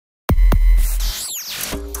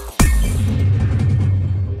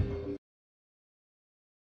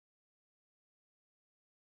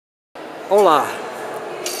Hola,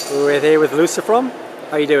 we're here with LucifroN.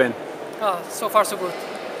 How are you doing? So far so good.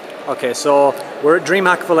 Okay, so we're at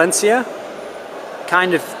Dreamhack Valencia.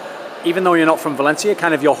 Kind of, even though you're not from Valencia,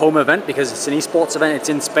 kind of your home event because it's an esports event, it's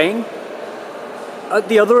in Spain. At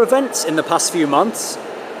the other events in the past few months,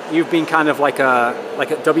 you've been kind of like at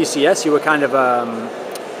WCS, you were kind of a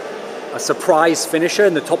surprise finisher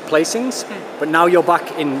in the top placings, but now you're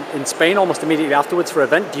back in Spain almost immediately afterwards for an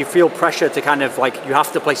event. Do you feel pressure to kind of like, you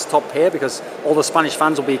have to place top here because all the Spanish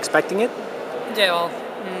fans will be expecting it? Yeah, well,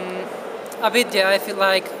 a bit, yeah. I feel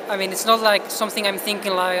like, I mean, it's not like something I'm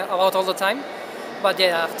thinking like about all the time, but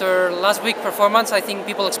yeah, after last week's performance, I think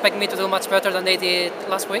people expect me to do much better than they did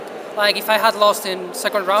last week. Like if I had lost in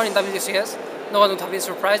second round in WCS, no one would have been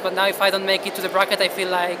surprised, but now if I don't make it to the bracket, I feel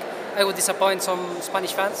like I would disappoint some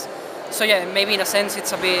Spanish fans. So yeah, maybe in a sense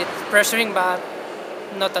it's a bit pressuring, but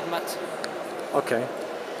not that much. Okay.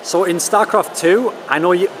 So in StarCraft 2, I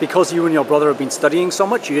know because you and your brother have been studying so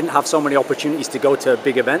much, you didn't have so many opportunities to go to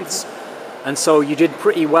big events. And so you did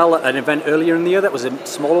pretty well at an event earlier in the year that was a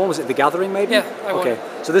smaller one. Was it The Gathering maybe? Yeah, I won. Okay.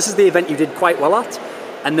 So this is the event you did quite well at.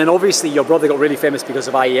 And then obviously your brother got really famous because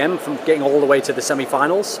of IEM, from getting all the way to the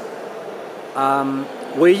semi-finals.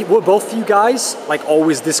 Were both you guys like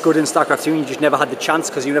always this good in StarCraft 2 and you just never had the chance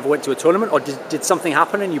because you never went to a tournament? Or did something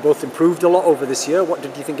happen and you both improved a lot over this year? What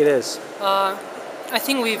did you think it is? I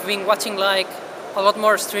think we've been watching like a lot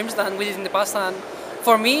more streams than we did in the past, and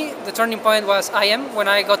for me the turning point was IEM, when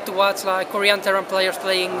I got to watch like Korean Terran players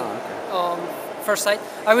playing first sight.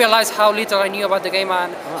 I realized how little I knew about the game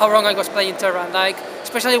and how wrong I was playing Terran. Like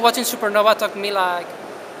especially watching SuperNova taught me like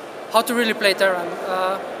how to really play Terran.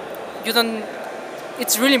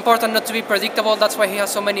 It's really important not to be predictable. That's why he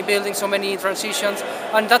has so many buildings, so many transitions,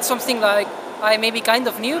 and that's something like I maybe kind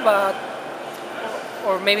of knew, but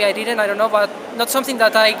or maybe I didn't, I don't know, but not something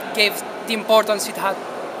that I gave the importance it had.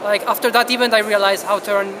 Like after that event, I realized how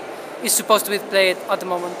Terran is supposed to be played at the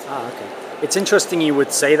moment. Okay. It's interesting you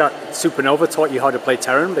would say that SuperNova taught you how to play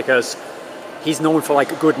Terran because he's known for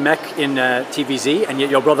like a good mech in TVZ, and yet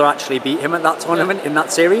your brother actually beat him at that tournament in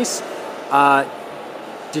that series.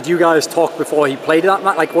 Did you guys talk before he played that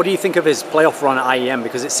match? Like, what do you think of his playoff run at IEM?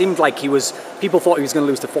 Because it seemed like people thought he was going to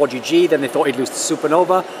lose to 4GG, then they thought he'd lose to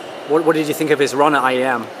SuperNova. What did you think of his run at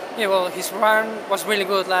IEM? Yeah, well, his run was really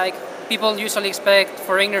good. Like, people usually expect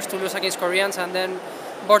foreigners to lose against Koreans, and then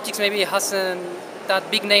VortiX maybe hasn't that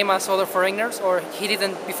big name as other foreigners, or he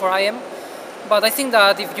didn't before IEM. But I think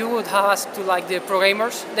that if you would have asked to like the pro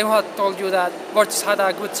gamers, they would have told you that VortiX had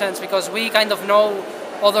a good chance because we kind of know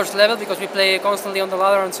others' level because we play constantly on the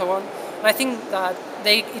ladder and so on. And I think that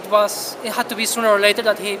it had to be sooner or later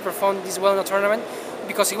that he performed this well in a tournament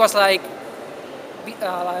because he was like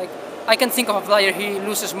I can think of a player he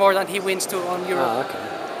loses more than he wins to on Europe.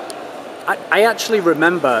 Okay. I actually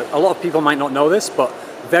remember, a lot of people might not know this, but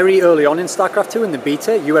very early on in StarCraft 2 in the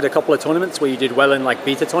beta, you had a couple of tournaments where you did well in like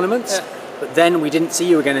beta tournaments. Yeah. But then we didn't see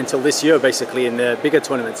you again until this year, basically, in the bigger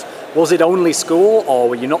tournaments. Was it only school, or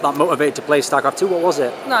were you not that motivated to play StarCraft 2? What was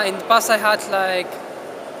it? No, in the past I had like...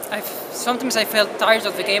 sometimes I felt tired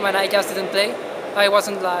of the game and I just didn't play. I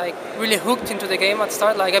wasn't like really hooked into the game at the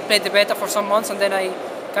start. Like I played the beta for some months and then I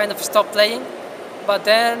kind of stopped playing. But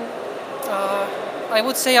then, I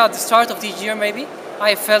would say at the start of this year maybe,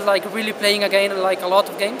 I felt like really playing again like a lot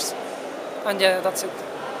of games. And yeah, that's it.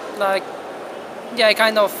 Like, yeah, I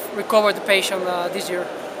kind of recovered the passion this year.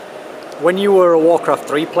 When you were a Warcraft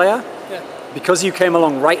 3 player, yeah, because you came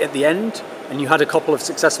along right at the end and you had a couple of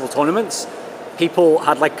successful tournaments, people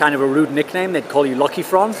had like kind of a rude nickname. They'd call you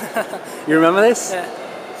LuckyfroN. You remember this? Yeah.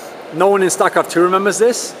 No one in StarCraft 2 remembers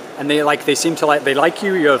this, and they seem to like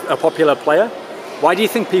you. You're a popular player. Why do you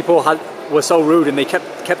think people were so rude and they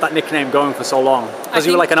kept that nickname going for so long? Because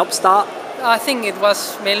you were like an upstart? I think it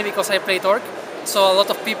was mainly because I played Orc. So a lot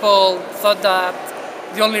of people thought that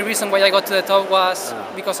the only reason why I got to the top was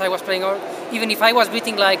because I was playing Orc. Even if I was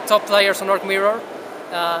beating like top players on Orc Mirror,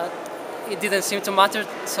 it didn't seem to matter.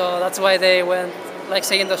 So that's why they went like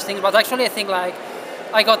saying those things. But actually I think like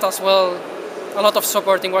I got as well a lot of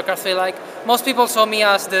support in Warcraft 3. Like most people saw me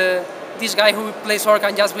as this guy who plays Orc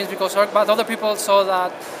and just wins because Orc, but other people saw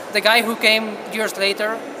that the guy who came years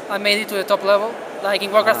later and made it to the top level. Like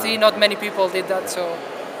in Warcraft 3, not many people did that, so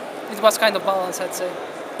it was kind of balanced, I'd say.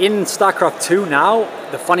 In StarCraft 2 now,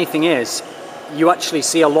 the funny thing is, you actually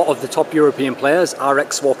see a lot of the top European players are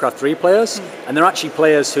ex-Warcraft 3 players, and they're actually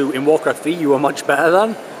players who in Warcraft 3 you were much better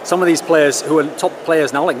than. Some of these players who are top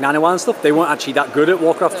players now, like Nanoa and stuff, they weren't actually that good at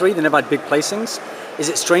Warcraft 3, they never had big placings. Is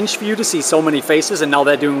it strange for you to see so many faces and now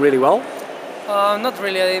they're doing really well? Not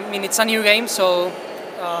really. I mean, it's a new game, so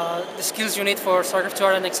the skills you need for StarCraft 2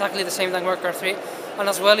 aren't exactly the same than Warcraft 3. and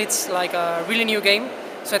as well it's like a really new game,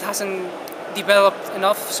 so it hasn't developed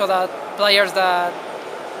enough so that players that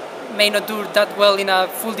may not do that well in a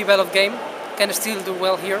full developed game can still do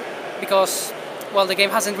well here, because well, the game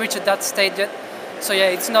hasn't reached that stage yet. So yeah,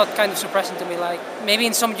 it's not kind of surprising to me. Like maybe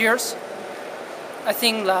in some years, I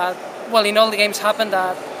think that well, in all the games happen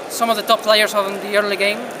that some of the top players of the early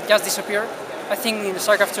game just disappear. I think in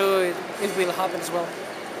StarCraft 2 it will happen as well.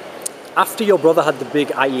 After your brother had the big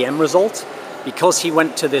IEM result, because he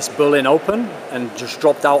went to this Berlin Open and just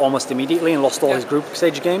dropped out almost immediately and lost all his group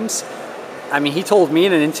stage games, I mean, he told me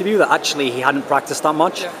in an interview that actually he hadn't practiced that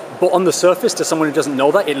much, but on the surface, to someone who doesn't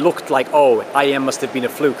know that, it looked like, oh, IEM must have been a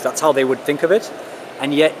fluke. That's how they would think of it.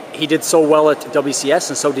 And yet he did so well at WCS,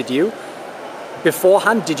 and so did you.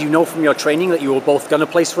 Beforehand, did you know from your training that you were both going to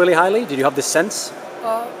place really highly? Did you have this sense?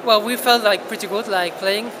 Well, we felt like pretty good, like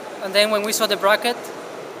playing. And then when we saw the bracket,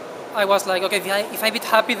 I was like, okay, if I beat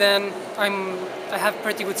Happy, then I have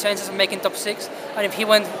pretty good chances of making top 6. And if he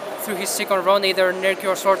went through his second round, either Nerky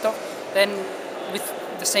or sort of, then with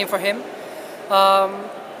the same for him.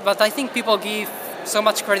 But I think people give so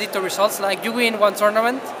much credit to results. Like you win one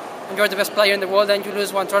tournament and you're the best player in the world, and you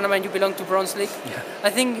lose one tournament, you belong to Bronze League. Yeah. I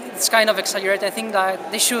think it's kind of exaggerated. I think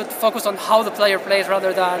that they should focus on how the player plays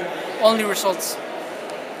rather than only results.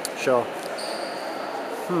 Sure.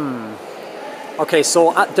 Okay,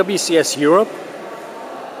 so at WCS Europe,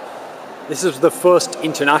 this is the first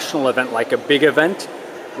international event, like a big event,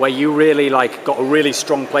 where you really like got a really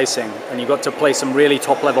strong placing and you got to play some really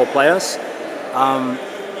top level players.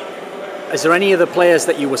 Is there any of the players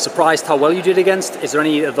that you were surprised how well you did against? Is there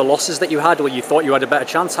any of the losses that you had where you thought you had a better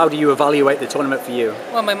chance? How do you evaluate the tournament for you?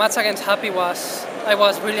 Well, my match against Happy I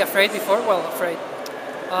was really afraid before. Well, afraid.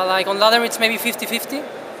 Like on ladder it's maybe 50-50,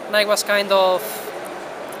 and I was kind of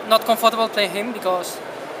not comfortable playing him because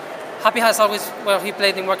Happy has always, well, he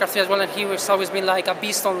played in Warcraft 3 as well, and he has always been like a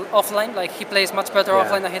beast on offline. Like he plays much better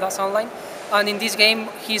offline than he does online. And in this game,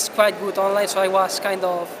 he's quite good online, so I was kind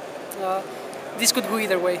of, this could go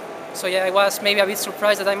either way. So yeah, I was maybe a bit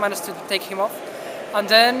surprised that I managed to take him off. And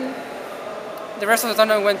then the rest of the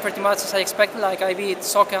tournament went pretty much as I expected. Like I beat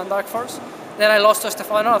Soke and Dark Force. Then I lost to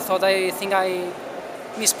Stefano. I think I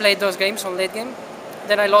misplayed those games on late game.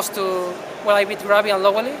 Then I lost to, well, I beat Grabby and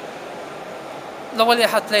Lowally. Lowally I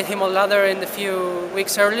had played him on ladder in a few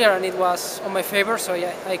weeks earlier and it was on my favor. So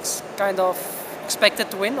yeah, I kind of expected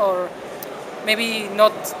to win, or maybe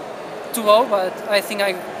not 2-0, but I think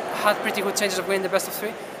I had pretty good chances of winning the best of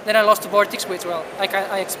 3. Then I lost to VortiX, which, well,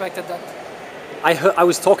 I expected that. I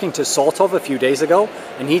was talking to Sortov a few days ago,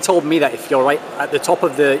 and he told me that if you're right at the top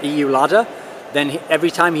of the EU ladder, then every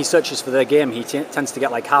time he searches for their game, he tends to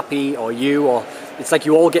get like Happy or you, or it's like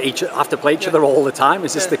you all have to play each other all the time.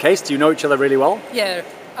 Is this the case? Do you know each other really well? Yeah,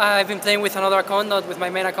 I've been playing with another account, not with my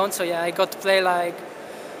main account, so yeah, I got to play like,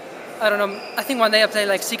 I don't know, I think one day I played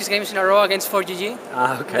like 6 games in a row against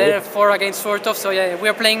 4GG. Okay. Then 4 against Sortov, so yeah,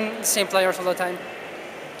 we're playing the same players all the time.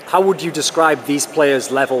 How would you describe these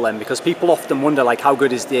players' level then? Because people often wonder like how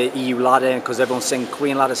good is the EU ladder, because everyone's saying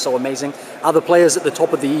Korean ladder is so amazing. Are the players at the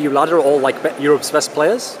top of the EU ladder all like Europe's best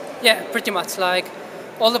players? Yeah, pretty much. Like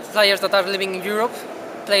all the players that are living in Europe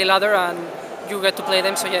play ladder and you get to play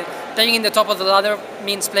them. So yeah, playing in the top of the ladder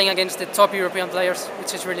means playing against the top European players,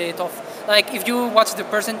 which is really tough. Like if you watch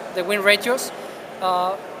the win ratios,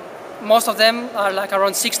 most of them are like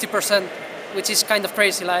around 60%, which is kind of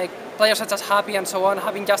crazy. Like players such as Happy and so on,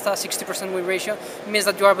 having just a 60% win ratio means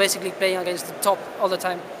that you are basically playing against the top all the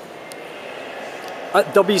time.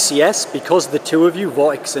 At WCS, because the two of you,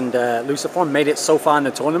 VortiX and LucifroN, made it so far in the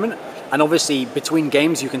tournament, and obviously between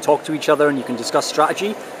games you can talk to each other and you can discuss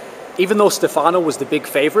strategy, even though Stefano was the big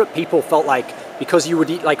favorite, people felt like because you would,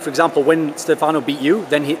 like for example, when Stefano beat you,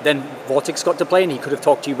 then VortiX got to play and he could have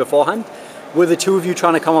talked to you beforehand. Were the two of you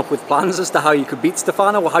trying to come up with plans as to how you could beat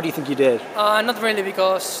Stefano, or how do you think you did? Not really,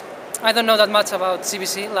 because I don't know that much about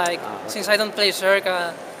CBC. Like, since I don't play Zerg,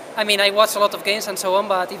 I mean, I watch a lot of games and so on,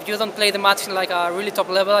 but if you don't play the match in like a really top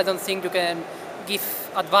level, I don't think you can give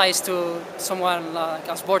advice to someone like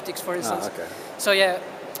as VortiX, for instance. Okay. So yeah,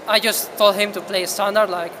 I just told him to play standard,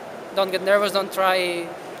 like, don't get nervous, don't try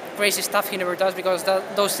crazy stuff he never does, because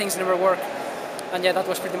those things never work. And yeah, that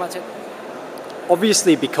was pretty much it.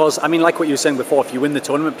 Obviously, because, I mean, like what you were saying before, if you win the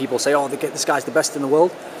tournament, people say, oh, this guy's the best in the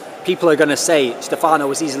world. People are going to say,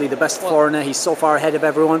 Stefano is easily the best foreigner, he's so far ahead of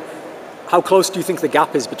everyone. How close do you think the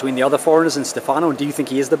gap is between the other foreigners and Stefano, and do you think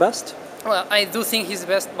he is the best? Well, I do think he's the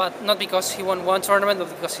best, but not because he won one tournament, but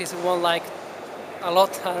because he's won like a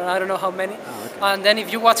lot, I don't know how many. Oh, okay. And then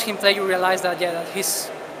if you watch him play, you realize that, yeah, that he's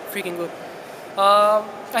freaking good.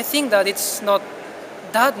 I think that it's not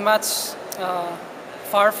that much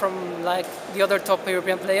far from like the other top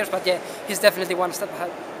European players, but yeah, he's definitely one step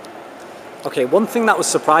ahead. Okay, one thing that was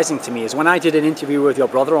surprising to me is when I did an interview with your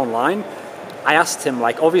brother online, I asked him,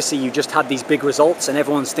 like, obviously you just had these big results and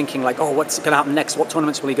everyone's thinking like, oh, what's going to happen next? What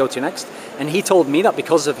tournaments will he go to next? And he told me that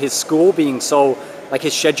because of his school being so, like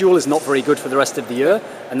his schedule is not very good for the rest of the year,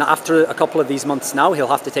 and that after a couple of these months now,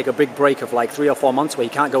 he'll have to take a big break of like 3 or 4 months where he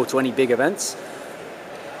can't go to any big events.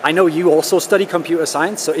 I know you also study computer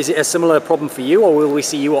science, so is it a similar problem for you, or will we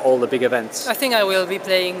see you at all the big events? I think I will be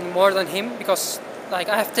playing more than him because like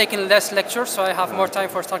I have taken less lectures, so I have more time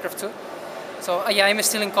for StarCraft 2. So yeah, I'm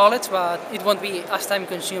still in college, but it won't be as time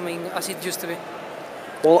consuming as it used to be.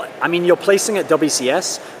 Well, I mean, your placing at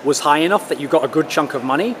WCS was high enough that you got a good chunk of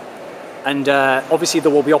money, and obviously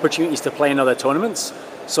there will be opportunities to play in other tournaments.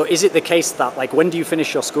 So is it the case that, like, when do you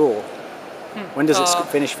finish your school? When does it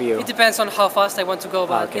finish for you? It depends on how fast I want to go,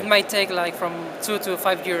 but it might take like from 2 to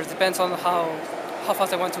 5 years, depends on how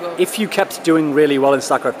fast I want to go. If you kept doing really well in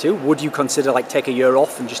StarCraft 2, would you consider like take a year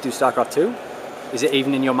off and just do StarCraft 2? Is it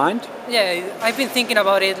even in your mind? Yeah, I've been thinking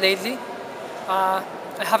about it lately. I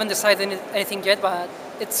haven't decided anything yet, but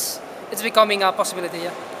it's becoming a possibility,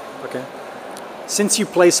 yeah. Okay. Since you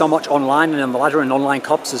play so much online and on the ladder and online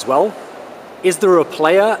cups as well, is there a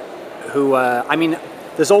player who, I mean,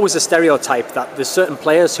 there's always a stereotype that there's certain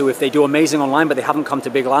players who, if they do amazing online but they haven't come to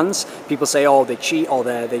big LANs, people say, oh, they cheat or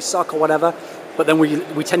they suck or whatever. But then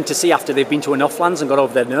we tend to see after they've been to enough LANs and got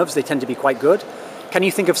over their nerves, they tend to be quite good. Can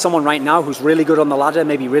you think of someone right now who's really good on the ladder,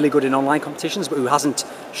 maybe really good in online competitions, but who hasn't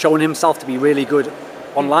shown himself to be really good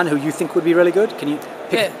online, who you think would be really good? Can you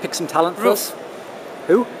pick some talent for us?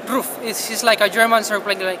 Who? Roof. He's like a German circle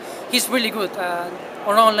player. Like, he's really good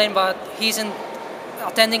on online, but he isn't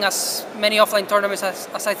attending as many offline tournaments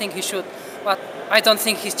as I think he should. But I don't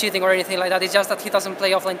think he's cheating or anything like that. It's just that he doesn't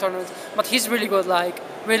play offline tournaments. But he's really good, like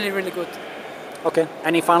really, really good. Okay.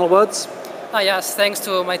 Any final words? Yes, thanks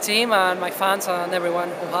to my team and my fans and everyone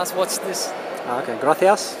who has watched this. Okay.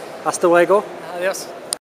 Gracias. Hasta luego. Adiós.